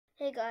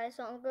Hey guys,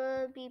 so I'm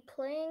gonna be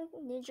playing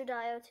Ninja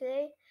Dio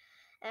today,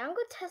 and I'm gonna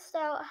test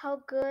out how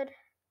good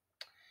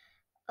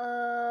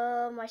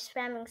my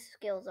spamming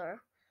skills are.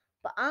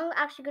 But I'm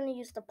actually gonna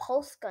use the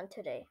pulse gun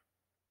today.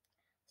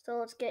 So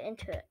let's get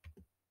into it.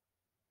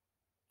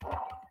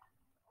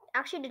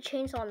 Actually, the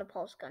chainsaw on the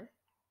pulse gun.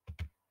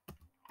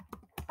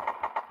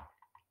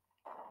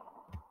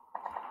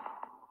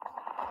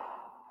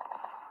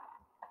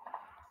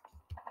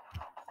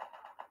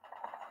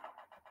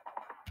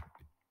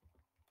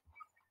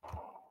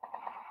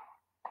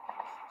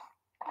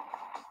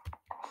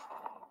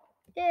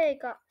 Yay,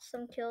 got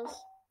some kills.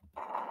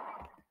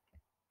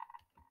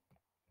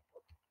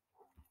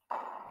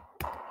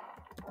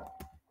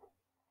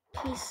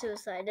 He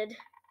suicided.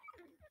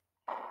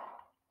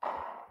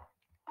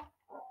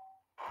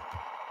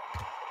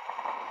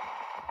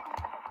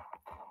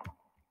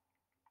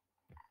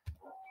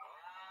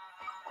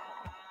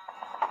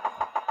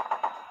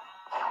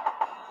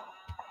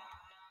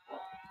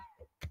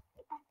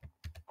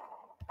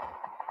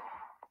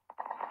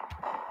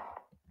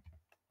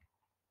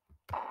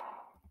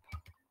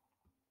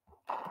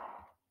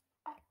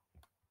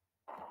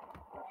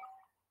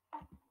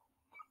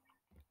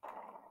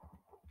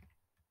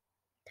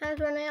 Time's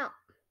running out.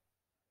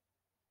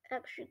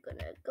 Actually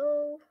gonna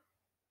go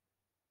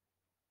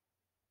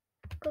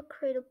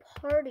create a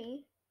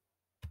party.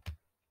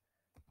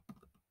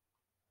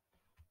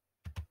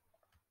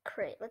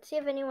 Great, let's see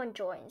if anyone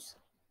joins.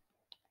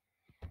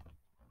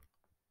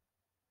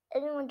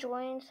 Anyone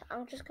joins,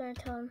 I'm just gonna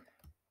tell them.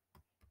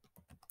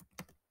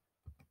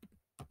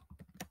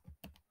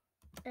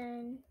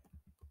 And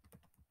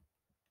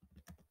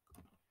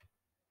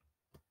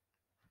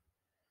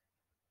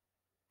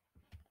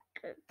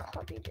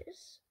copy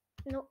this.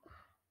 Nope.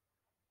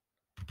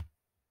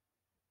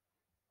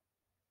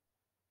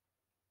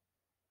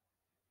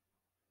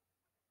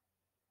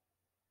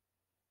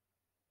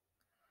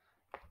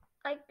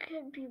 I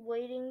could be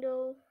waiting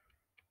though.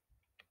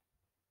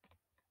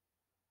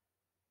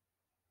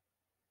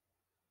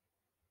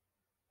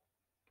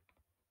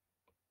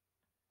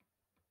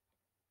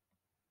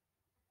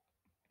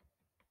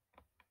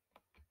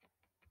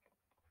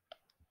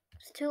 If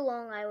it's too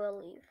long, I will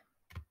leave.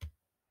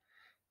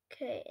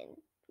 Okay, and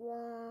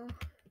one.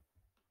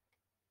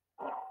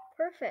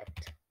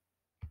 Perfect.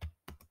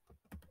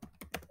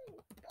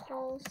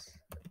 Pulse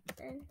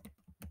and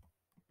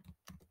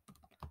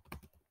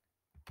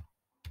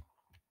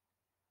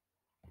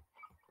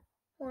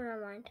oh, never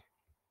mind.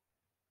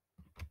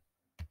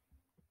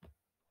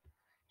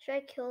 Should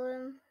I kill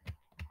him?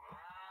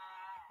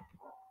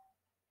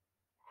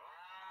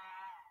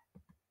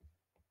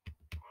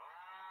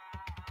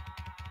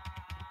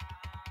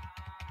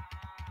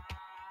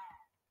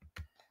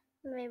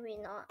 Maybe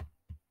not.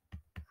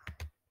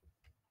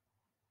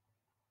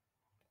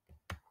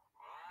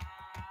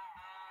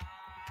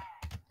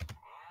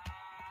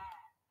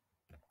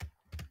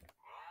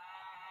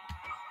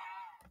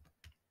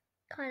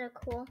 Kind of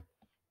cool.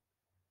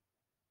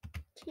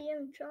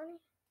 TM Johnny.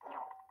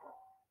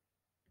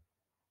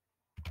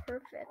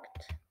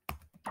 Perfect.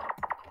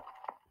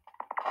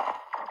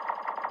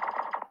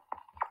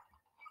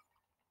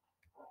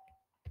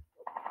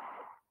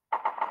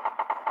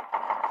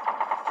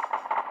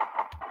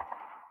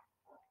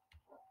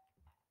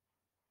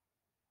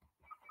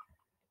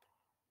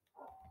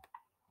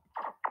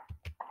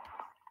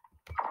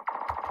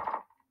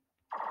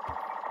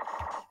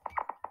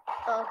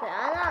 Okay,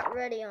 I'm not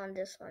ready on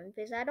this one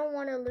because I don't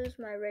want to lose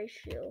my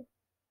ratio.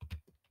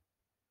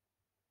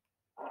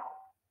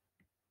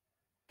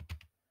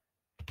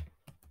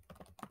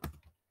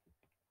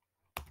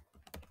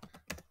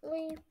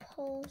 Leave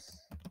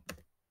pulse.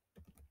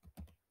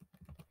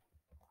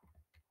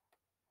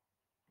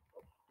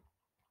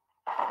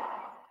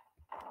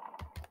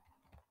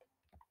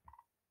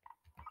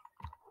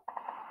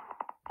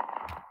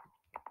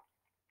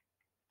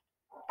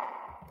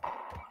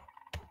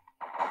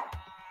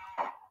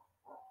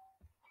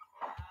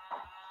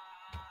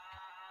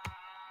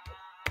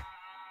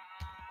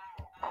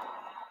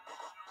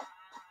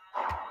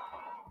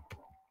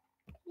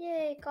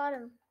 Yay, got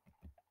him.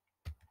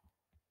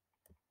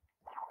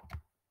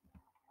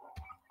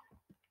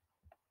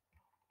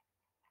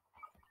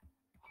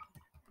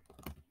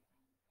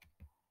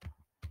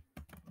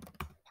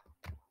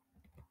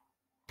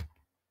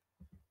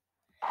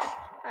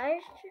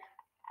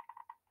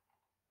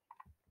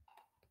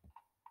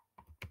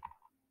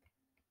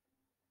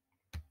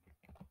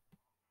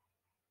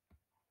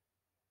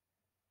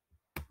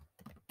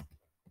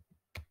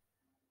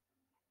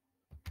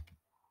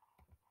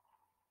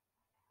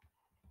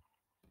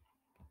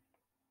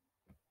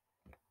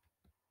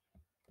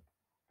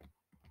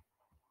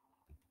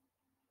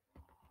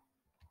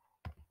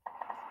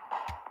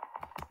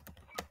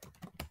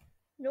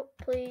 Nope,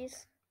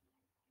 please.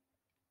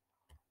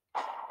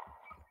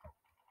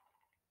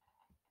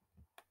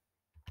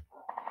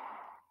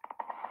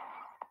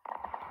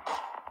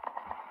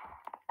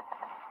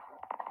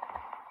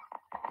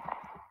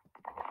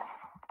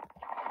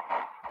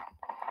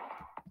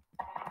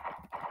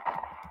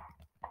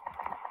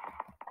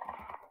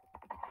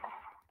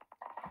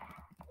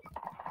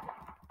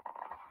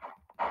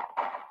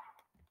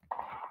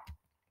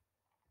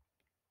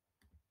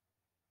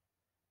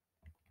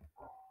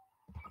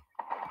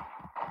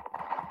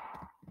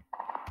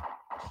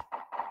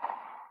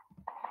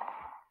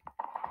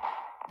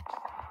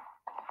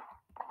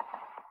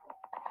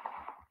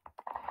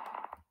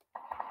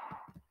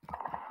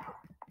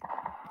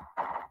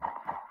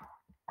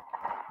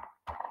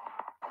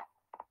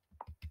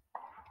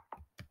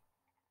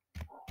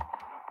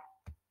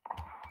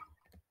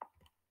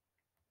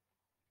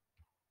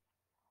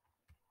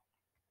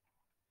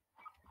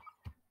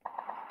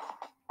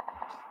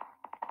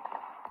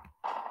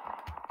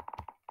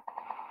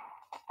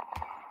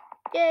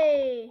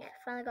 Yay!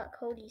 Finally got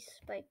Cody's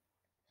spike.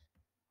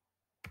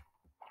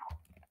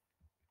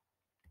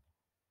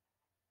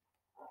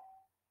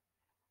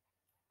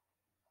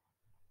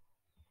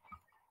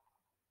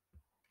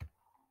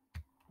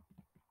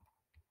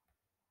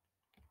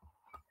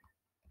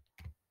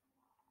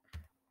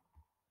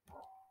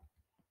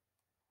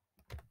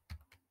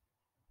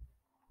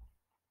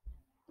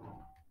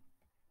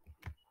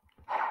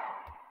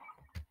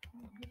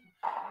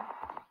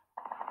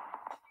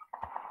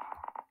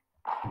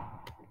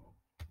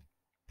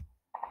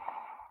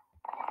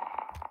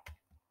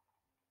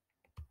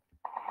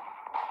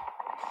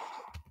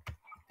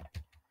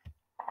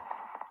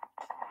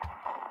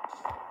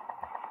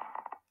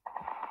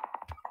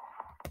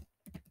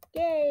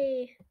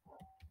 Yay!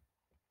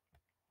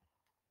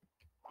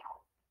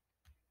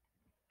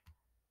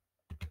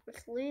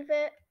 Let's leave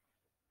it.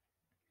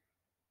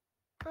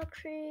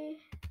 Actually,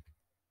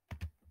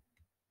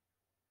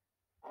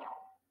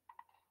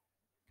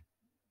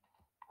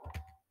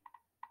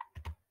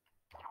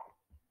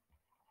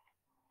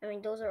 I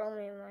mean, those are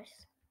only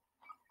mice.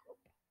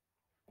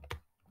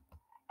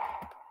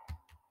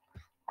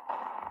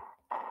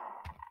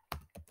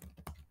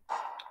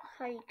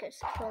 How you guys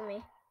kill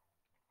me?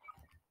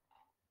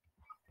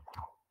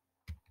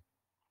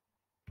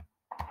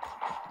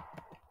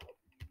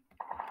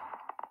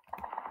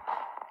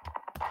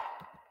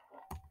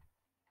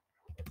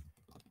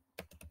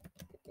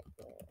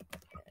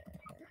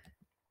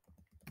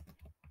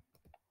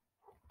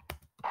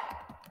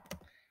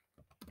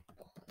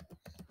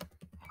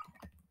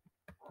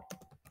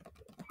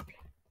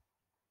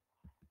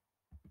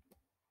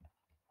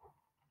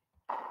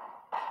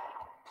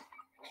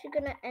 Actually,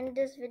 gonna end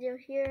this video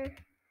here.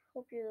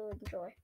 Hope you enjoy.